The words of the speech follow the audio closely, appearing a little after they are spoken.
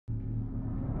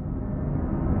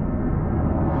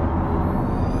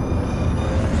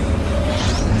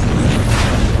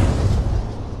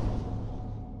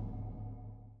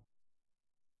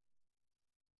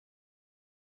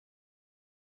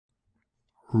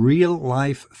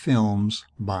Real-Life Films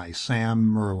by Sam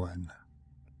Merwin.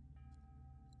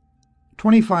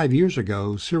 25 years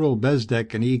ago, Cyril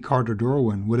Bezdek and E. Carter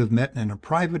Dorwin would have met in a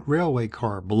private railway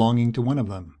car belonging to one of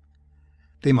them.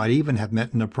 They might even have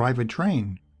met in a private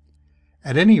train.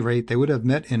 At any rate, they would have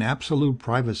met in absolute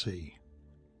privacy.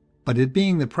 But it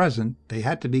being the present, they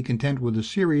had to be content with a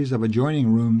series of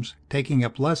adjoining rooms taking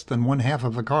up less than one half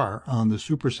of a car on the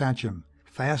Super Sachem,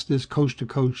 fastest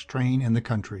coast-to-coast train in the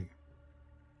country.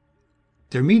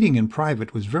 Their meeting in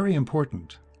private was very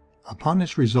important. Upon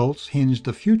its results hinged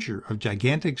the future of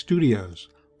Gigantic Studios,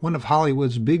 one of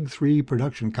Hollywood's big three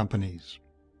production companies.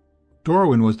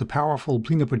 Dorwin was the powerful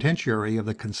plenipotentiary of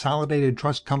the Consolidated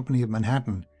Trust Company of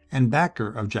Manhattan and backer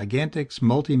of Gigantic's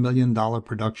multi-million-dollar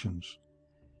productions.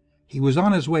 He was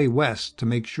on his way west to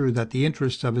make sure that the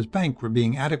interests of his bank were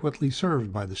being adequately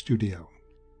served by the studio.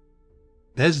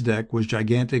 Bezdek was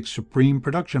Gigantic's supreme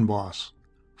production boss.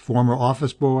 Former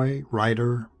office boy,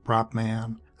 writer, prop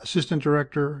man, assistant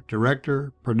director,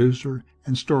 producer,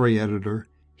 and story editor,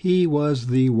 he was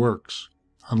the works.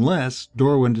 Unless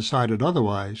Dorwin decided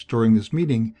otherwise during this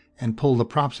meeting and pulled the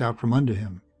props out from under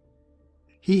him.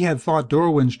 He had thought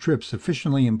Dorwin's trip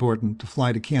sufficiently important to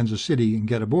fly to Kansas City and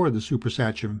get aboard the Super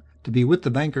Sachem to be with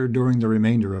the banker during the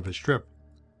remainder of his trip.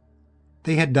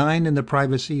 They had dined in the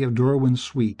privacy of Dorwin's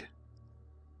suite.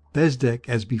 Bezdek,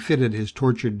 as befitted his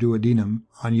tortured duodenum,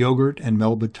 on yogurt and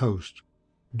Melba toast.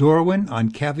 Dorwin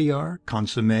on caviar,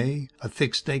 consommé, a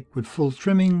thick steak with full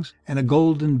trimmings, and a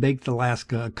golden baked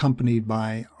Alaska accompanied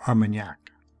by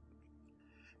Armagnac.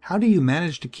 "How do you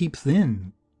manage to keep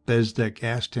thin?" Bezdek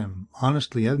asked him,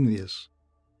 honestly envious.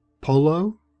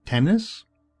 "Polo? Tennis?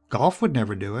 Golf would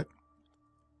never do it."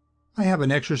 "I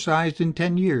haven't exercised in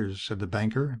 10 years," said the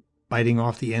banker, biting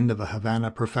off the end of a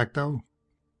Havana Perfecto.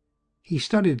 He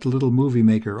studied the little movie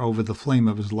maker over the flame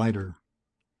of his lighter.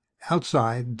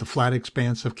 Outside, the flat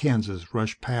expanse of Kansas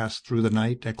rushed past through the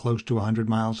night at close to 100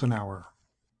 miles an hour.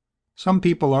 "Some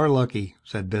people are lucky,"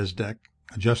 said Bezdek,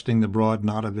 adjusting the broad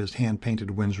knot of his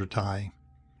hand-painted Windsor tie.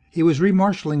 He was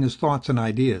remarshalling his thoughts and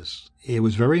ideas. It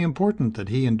was very important that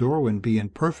he and Dorwin be in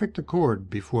perfect accord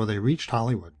before they reached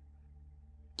Hollywood.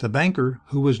 The banker,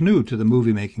 who was new to the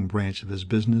movie-making branch of his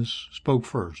business, spoke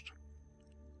first.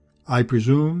 "I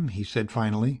presume," he said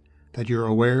finally, "that you're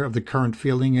aware of the current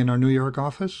feeling in our New York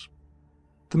office?"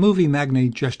 The movie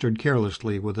magnate gestured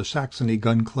carelessly with a Saxony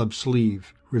Gun Club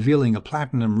sleeve, revealing a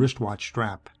platinum wristwatch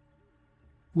strap.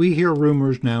 "We hear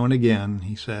rumors now and again,"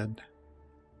 he said.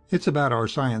 "It's about our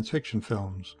science fiction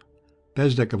films."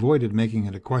 Bezdek avoided making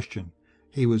it a question.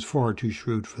 He was far too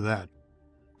shrewd for that.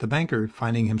 The banker,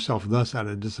 finding himself thus at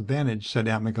a disadvantage, said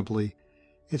amicably,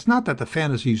 "It's not that the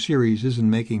fantasy series isn't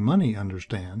making money,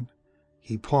 understand."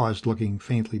 He paused, looking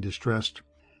faintly distressed.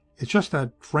 "It's just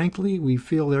that, frankly, we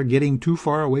feel they're getting too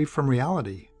far away from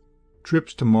reality.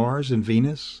 Trips to Mars and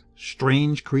Venus,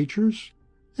 strange creatures.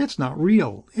 It's not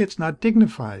real. It's not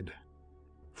dignified.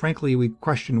 Frankly, we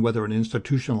question whether an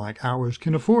institution like ours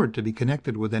can afford to be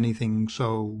connected with anything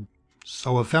so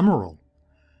ephemeral.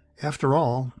 After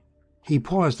all..." He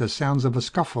paused as sounds of a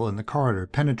scuffle in the corridor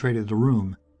penetrated the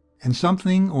room, and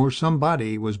something or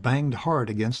somebody was banged hard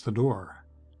against the door.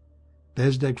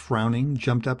 Bezdek, frowning,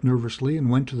 jumped up nervously and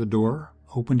went to the door,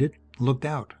 opened it, and looked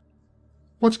out.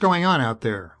 "What's going on out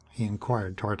there?" he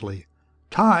inquired tartly.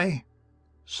 "Ty!"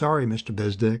 "Sorry, Mr.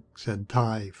 Bezdek," said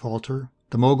Ty Falter,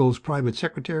 the mogul's private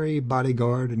secretary,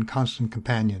 bodyguard, and constant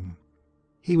companion.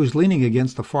 He was leaning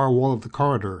against the far wall of the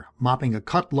corridor, mopping a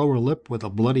cut lower lip with a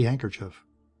bloody handkerchief.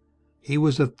 He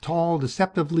was a tall,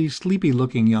 deceptively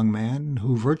sleepy-looking young man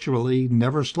who virtually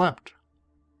never slept.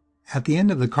 At the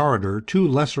end of the corridor, 2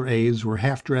 lesser aides were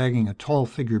half dragging a tall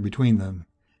figure between them.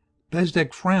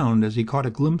 Bezdek frowned as he caught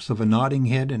a glimpse of a nodding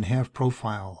head and half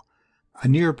profile, a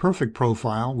near-perfect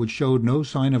profile which showed no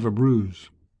sign of a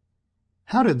bruise.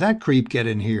 "How did that creep get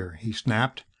in here?" he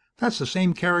snapped. "That's the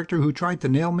same character who tried to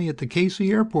nail me at the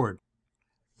Casey airport."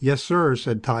 "Yes, sir,"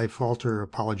 said Ty Falter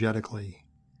apologetically.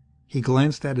 He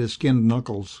glanced at his skinned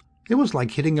knuckles. "It was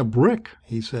like hitting a brick,"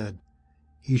 he said.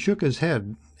 He shook his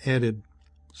head, added,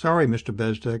 "Sorry, Mr.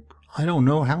 Bezdek. I don't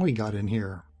know how he got in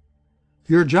here."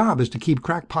 "Your job is to keep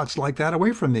crackpots like that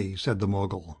away from me," said the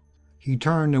mogul. He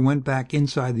turned and went back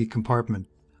inside the compartment.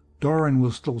 Dorwin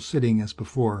was still sitting as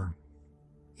before.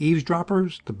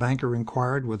 "Eavesdroppers?" the banker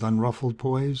inquired with unruffled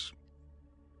poise.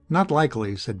 "Not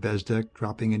likely," said Bezdek,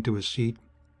 dropping into his seat.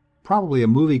 "Probably a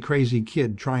movie-crazy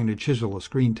kid trying to chisel a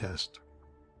screen test."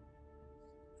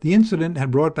 The incident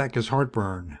had brought back his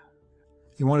heartburn.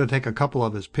 He wanted to take a couple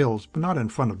of his pills, but not in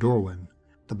front of Dorwin.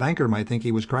 The banker might think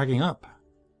he was cracking up.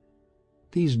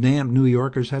 These damned New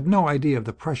Yorkers had no idea of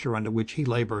the pressure under which he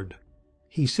labored.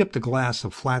 He sipped a glass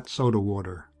of flat soda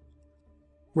water.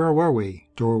 "Where were we?"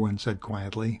 Dorwin said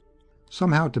quietly.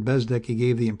 Somehow to Bezdek he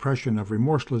gave the impression of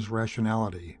remorseless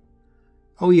rationality.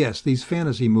 "Oh yes, these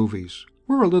fantasy movies.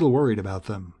 We're a little worried about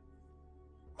them."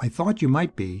 "I thought you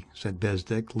might be," said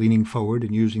Bezdek, leaning forward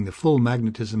and using the full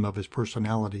magnetism of his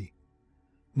personality.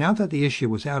 Now that the issue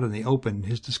was out in the open,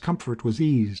 his discomfort was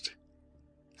eased.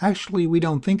 "Actually, we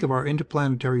don't think of our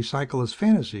interplanetary cycle as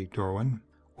fantasy, Dorwin.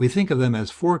 We think of them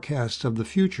as forecasts of the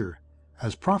future,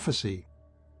 as prophecy."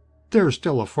 "They're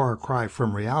still a far cry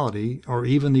from reality, or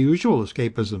even the usual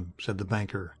escapism," said the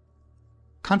banker.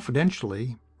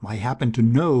 "Confidentially, I happen to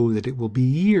know that it will be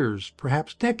years,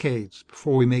 perhaps decades,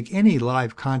 before we make any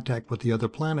live contact with the other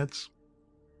planets.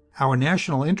 Our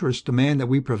national interests demand that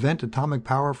we prevent atomic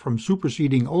power from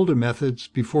superseding older methods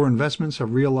before investments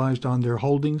have realized on their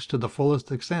holdings to the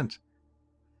fullest extent.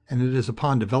 And it is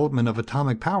upon development of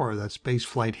atomic power that space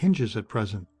flight hinges at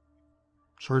present."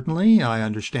 "Certainly, I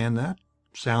understand that.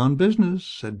 Sound business,"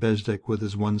 said Bezdek with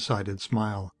his one-sided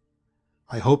smile.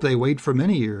 "I hope they wait for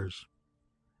many years."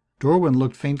 Dorwin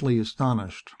looked faintly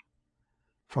astonished.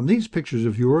 "From these pictures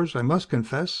of yours, I must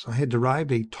confess I had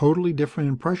derived a totally different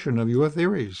impression of your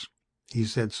theories," he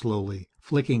said slowly,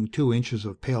 flicking 2 inches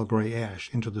of pale gray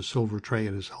ash into the silver tray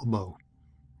at his elbow.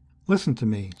 "Listen to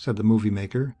me," said the movie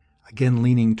maker, again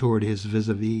leaning toward his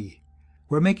vis-a-vis.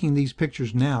 "We're making these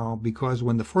pictures now because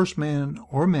when the first man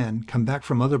or men come back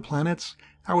from other planets,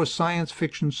 our science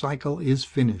fiction cycle is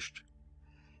finished.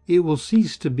 It will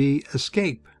cease to be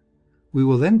escape. We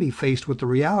will then be faced with the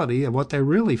reality of what they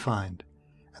really find.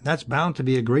 And that's bound to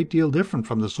be a great deal different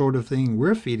from the sort of thing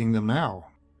we're feeding them now."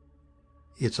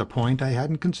 "It's a point I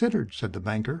hadn't considered," said the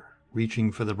banker,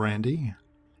 reaching for the brandy.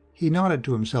 He nodded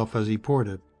to himself as he poured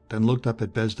it, then looked up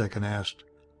at Bezdek and asked,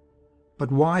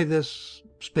 "But why this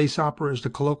space opera is the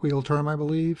colloquial term, I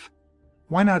believe?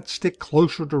 Why not stick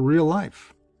closer to real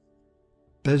life?"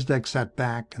 Bezdek sat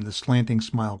back and the slanting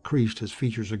smile creased his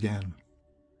features again.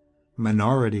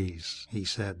 "Minorities," he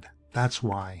said. "That's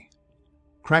why.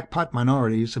 Crackpot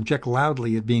minorities object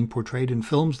loudly at being portrayed in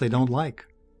films they don't like.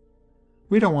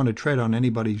 We don't want to tread on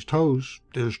anybody's toes.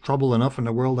 There's trouble enough in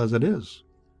the world as it is.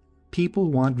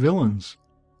 People want villains.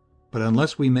 But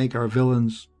unless we make our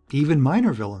villains, even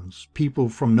minor villains, people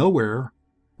from nowhere,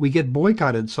 we get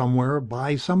boycotted somewhere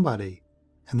by somebody.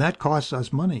 And that costs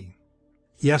us money."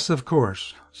 "Yes, of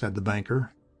course," said the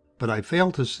banker. "But I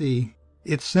fail to see—"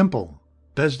 "It's simple."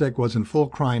 Bezdek was in full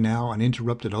cry now and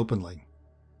interrupted openly.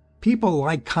 "People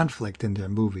like conflict in their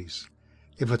movies.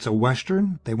 If it's a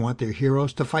Western, they want their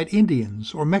heroes to fight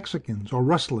Indians or Mexicans or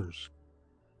rustlers.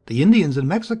 The Indians and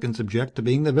Mexicans object to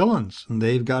being the villains, and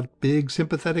they've got big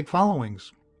sympathetic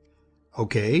followings.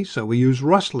 Okay, so we use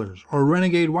rustlers or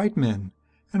renegade white men,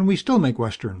 and we still make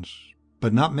Westerns.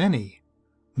 But not many.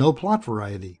 No plot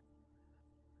variety."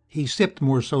 He sipped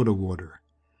more soda water.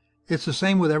 "It's the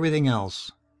same with everything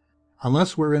else.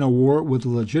 Unless we're in a war with a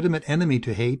legitimate enemy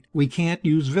to hate, we can't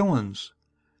use villains.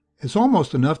 It's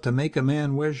almost enough to make a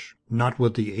man wish—" "Not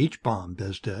with the H-bomb,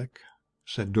 Bezdek,"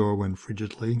 said Dorwin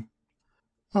frigidly.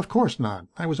 "Of course not.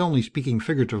 I was only speaking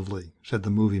figuratively," said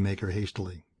the movie maker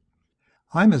hastily.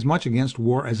 "I'm as much against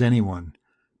war as anyone.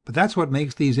 But that's what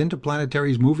makes these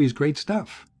interplanetary movies great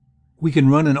stuff. We can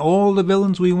run in all the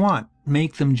villains we want,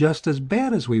 make them just as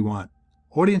bad as we want.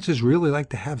 Audiences really like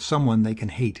to have someone they can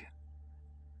hate."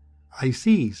 "I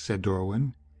see," said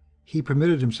Dorwin. He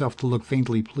permitted himself to look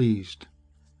faintly pleased.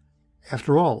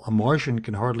 "After all, a Martian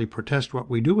can hardly protest what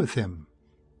we do with him.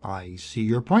 I see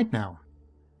your point now."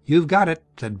 "You've got it,"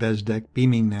 said Bezdek,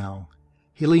 beaming now.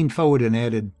 He leaned forward and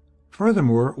added,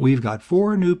 "Furthermore, we've got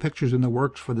 4 new pictures in the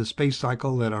works for the space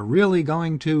cycle that are really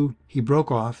going to—" He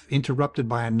broke off, interrupted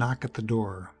by a knock at the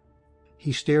door.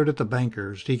 He stared at the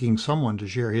banker, seeking someone to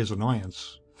share his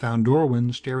annoyance, found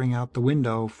Dorwin staring out the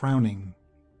window, frowning.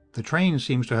 "The train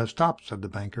seems to have stopped," said the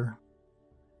banker.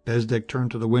 Bezdek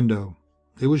turned to the window.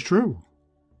 It was true.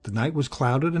 The night was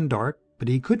clouded and dark, but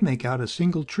he could make out a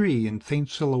single tree in faint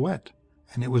silhouette,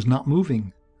 and it was not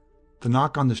moving. The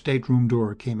knock on the stateroom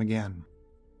door came again.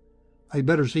 "I'd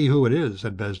better see who it is,"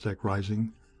 said Bezdek,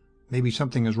 rising. "Maybe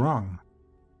something is wrong."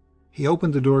 He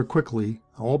opened the door quickly,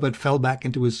 all but fell back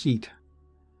into his seat.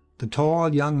 The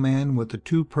tall young man with the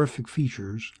 2 perfect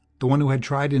features, the one who had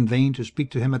tried in vain to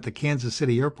speak to him at the Kansas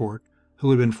City airport, who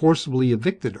had been forcibly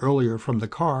evicted earlier from the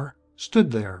car,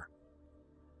 stood there.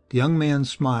 The young man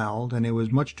smiled, and it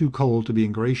was much too cold to be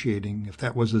ingratiating, if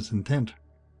that was his intent.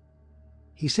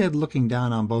 He said, looking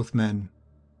down on both men,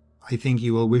 "I think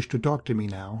you will wish to talk to me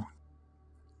now."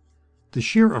 The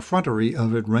sheer effrontery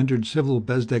of it rendered Civil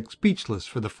Bezdek speechless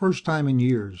for the first time in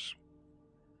years.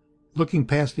 Looking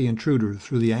past the intruder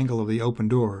through the angle of the open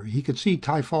door, he could see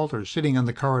Ty Falter sitting on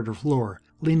the corridor floor,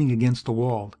 leaning against the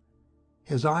wall.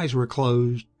 His eyes were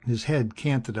closed, his head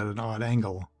canted at an odd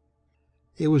angle.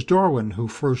 It was Darwin who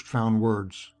first found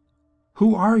words.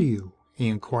 "Who are you?" he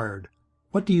inquired.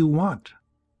 "What do you want?"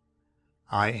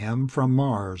 "I am from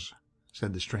Mars,"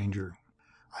 said the stranger.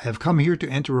 "I have come here to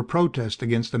enter a protest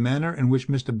against the manner in which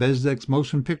Mr. Bezdek's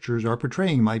motion pictures are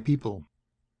portraying my people."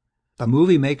 The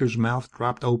movie maker's mouth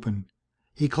dropped open.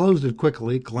 He closed it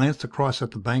quickly, glanced across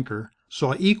at the banker,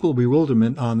 saw equal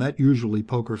bewilderment on that usually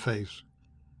poker face.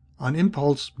 On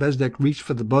impulse, Bezdek reached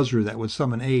for the buzzer that would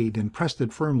summon aid and pressed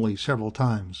it firmly several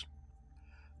times.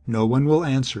 "No one will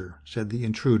answer," said the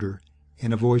intruder,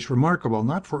 in a voice remarkable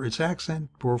not for its accent,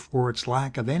 but for its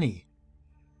lack of any.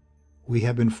 "We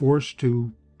have been forced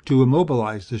to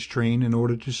immobilize this train in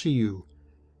order to see you.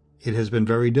 It has been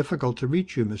very difficult to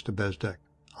reach you, Mr. Bezdek,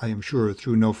 I am sure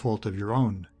through no fault of your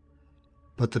own.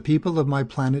 But the people of my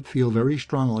planet feel very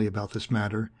strongly about this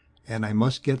matter, and I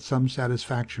must get some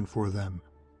satisfaction for them."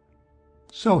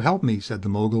 "So help me," said the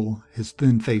mogul, his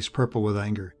thin face purple with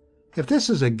anger. "If this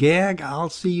is a gag, I'll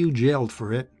see you jailed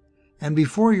for it. And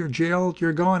before you're jailed,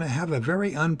 you're going to have a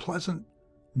very unpleasant—"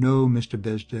 "No, Mr.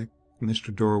 Bezdek,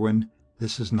 Mr. Darwin,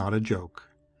 this is not a joke.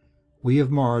 We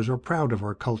of Mars are proud of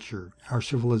our culture, our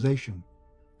civilization.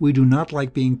 We do not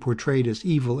like being portrayed as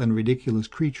evil and ridiculous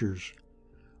creatures.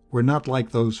 We're not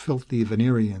like those filthy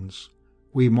Venerians.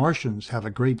 We Martians have a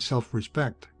great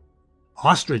self-respect."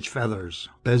 "Ostrich feathers!"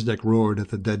 Bezdek roared at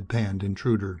the deadpanned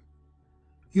intruder.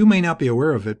 "You may not be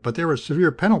aware of it, but there are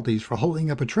severe penalties for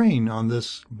holding up a train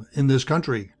in this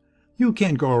country. You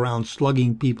can't go around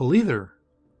slugging people either.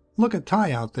 Look at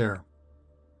Ty out there."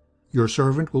 "Your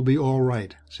servant will be all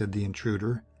right," said the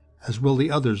intruder, "as will the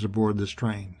others aboard this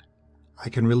train. I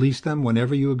can release them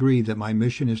whenever you agree that my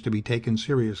mission is to be taken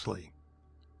seriously."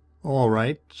 "All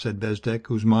right," said Bezdek,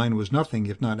 whose mind was nothing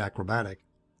if not acrobatic.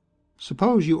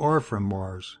 "Suppose you are from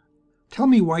Mars. Tell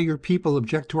me why your people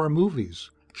object to our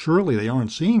movies. Surely they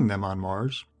aren't seeing them on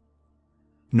Mars."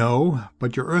 "No,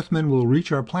 but your Earthmen will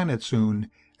reach our planet soon,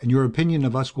 and your opinion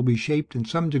of us will be shaped in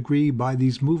some degree by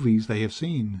these movies they have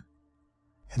seen.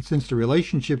 And since the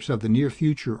relationships of the near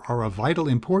future are of vital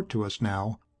import to us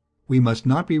now, we must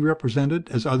not be represented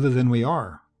as other than we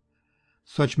are.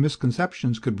 Such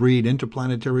misconceptions could breed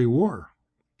interplanetary war."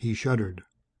 He shuddered.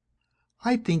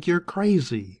 "I think you're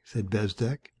crazy," said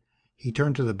Bezdek. He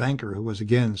turned to the banker, who was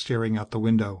again staring out the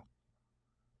window.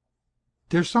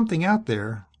 "There's something out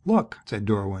there. Look," said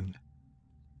Darwin.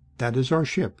 "That is our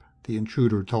ship," the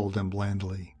intruder told them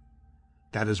blandly.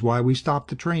 "That is why we stopped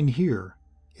the train here.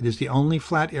 It is the only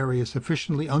flat area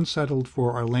sufficiently unsettled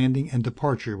for our landing and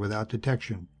departure without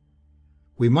detection.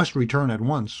 We must return at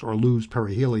once or lose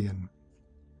perihelion."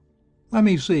 "Let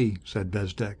me see," said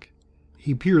Bezdek.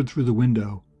 He peered through the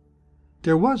window.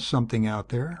 There was something out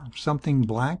there, something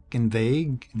black and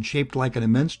vague and shaped like an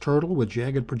immense turtle with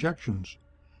jagged projections.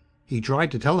 He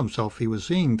tried to tell himself he was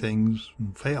seeing things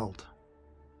and failed.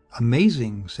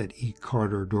 "Amazing," said E.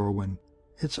 Carter Darwin.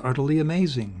 "It's utterly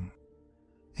amazing."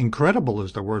 "Incredible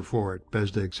is the word for it,"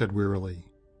 Bezdek said wearily.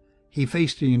 He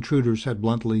faced the intruder, said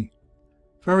bluntly,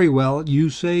 "Very well, you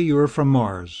say you're from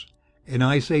Mars, and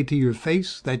I say to your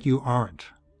face that you aren't."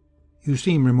 "You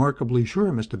seem remarkably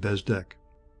sure, Mr. Bezdek."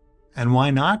 "And why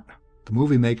not?" The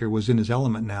movie maker was in his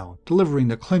element now, delivering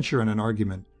the clincher in an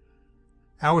argument.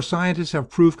 "Our scientists have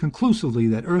proved conclusively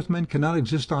that Earthmen cannot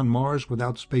exist on Mars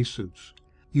without spacesuits.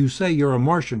 You say you're a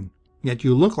Martian, yet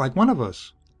you look like one of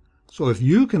us. So if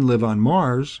you can live on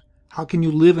Mars, how can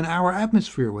you live in our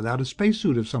atmosphere without a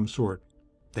spacesuit of some sort?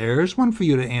 There's one for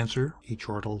you to answer," he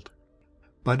chortled.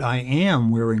 "But I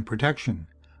am wearing protection,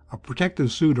 a protective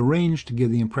suit arranged to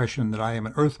give the impression that I am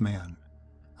an Earthman."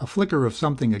 A flicker of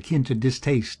something akin to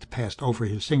distaste passed over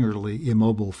his singularly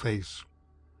immobile face.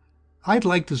 "I'd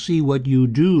like to see what you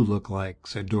do look like,"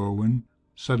 said Darwin,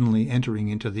 suddenly entering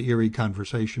into the eerie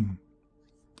conversation.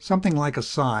 Something like a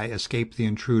sigh escaped the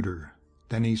intruder.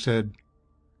 Then he said,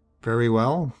 "Very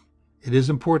well. It is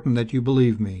important that you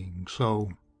believe me, so—"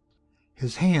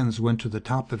 His hands went to the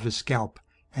top of his scalp,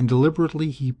 and deliberately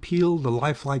he peeled the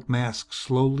lifelike mask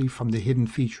slowly from the hidden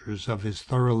features of his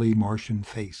thoroughly Martian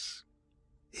face.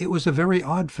 It was a very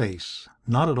odd face,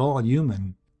 not at all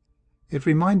human. It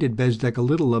reminded Bezdek a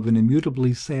little of an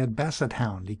immutably sad basset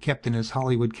hound he kept in his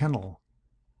Hollywood kennel.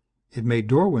 It made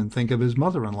Darwin think of his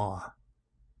mother-in-law.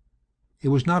 It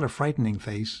was not a frightening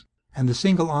face, and the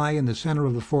single eye in the center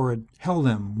of the forehead held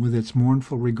them with its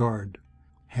mournful regard.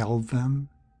 Held them.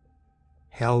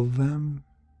 Held them.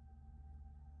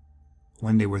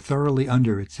 When they were thoroughly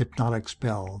under its hypnotic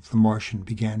spell, the Martian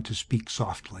began to speak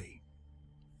softly.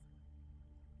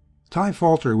 Ty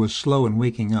Falter was slow in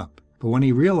waking up, but when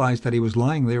he realized that he was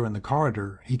lying there in the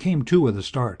corridor, he came to with a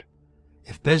start.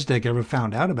 If Bezdek ever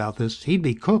found out about this, he'd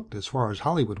be cooked as far as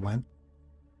Hollywood went.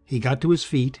 He got to his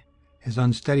feet, his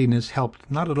unsteadiness helped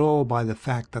not at all by the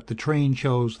fact that the train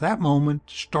chose that moment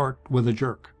to start with a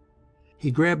jerk.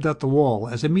 He grabbed at the wall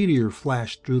as a meteor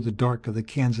flashed through the dark of the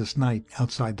Kansas night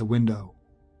outside the window.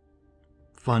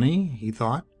 Funny, he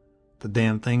thought. The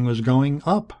damn thing was going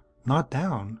up, not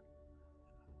down.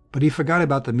 But he forgot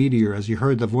about the meteor as he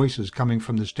heard the voices coming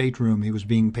from the stateroom he was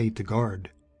being paid to guard.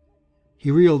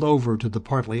 He reeled over to the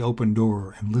partly open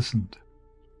door and listened.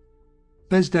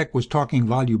 Bezdek was talking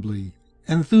volubly,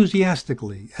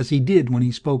 enthusiastically, as he did when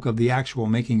he spoke of the actual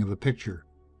making of a picture.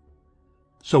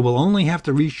 So we'll only have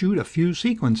to reshoot a few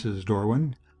sequences,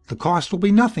 Dorwin. The cost will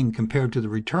be nothing compared to the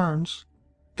returns.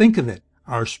 Think of it.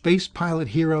 Our space pilot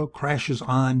hero crashes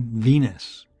on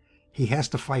Venus. He has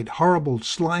to fight horrible,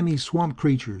 slimy swamp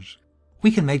creatures.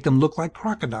 We can make them look like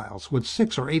crocodiles with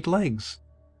 6 or 8 legs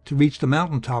to reach the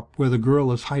mountaintop where the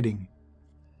girl is hiding.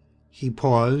 He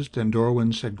paused, and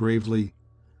Dorwin said gravely,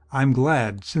 I'm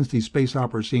glad, since these space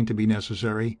operas seem to be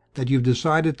necessary, that you've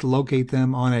decided to locate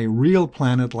them on a real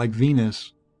planet like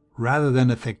Venus, rather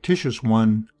than a fictitious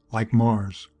one like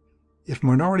Mars. If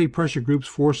minority pressure groups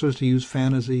force us to use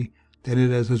fantasy, then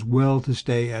it is as well to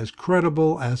stay as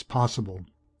credible as possible.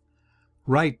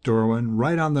 Right, Dorwin,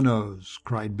 right on the nose,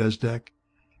 cried Bezdek.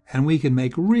 And we can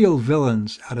make real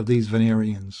villains out of these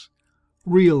Venerians.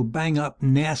 Real bang-up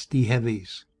nasty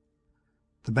heavies.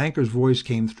 The banker's voice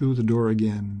came through the door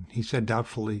again. He said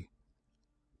doubtfully,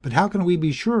 But how can we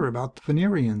be sure about the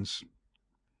Venerians?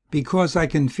 Because I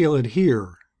can feel it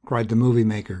here, cried the movie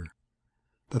maker.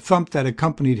 The thump that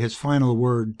accompanied his final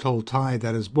word told Ty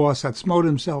that his boss had smote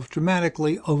himself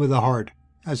dramatically over the heart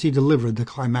as he delivered the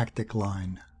climactic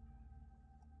line.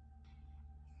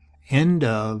 End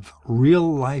of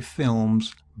Real Life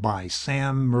Films by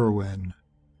Sam Merwin.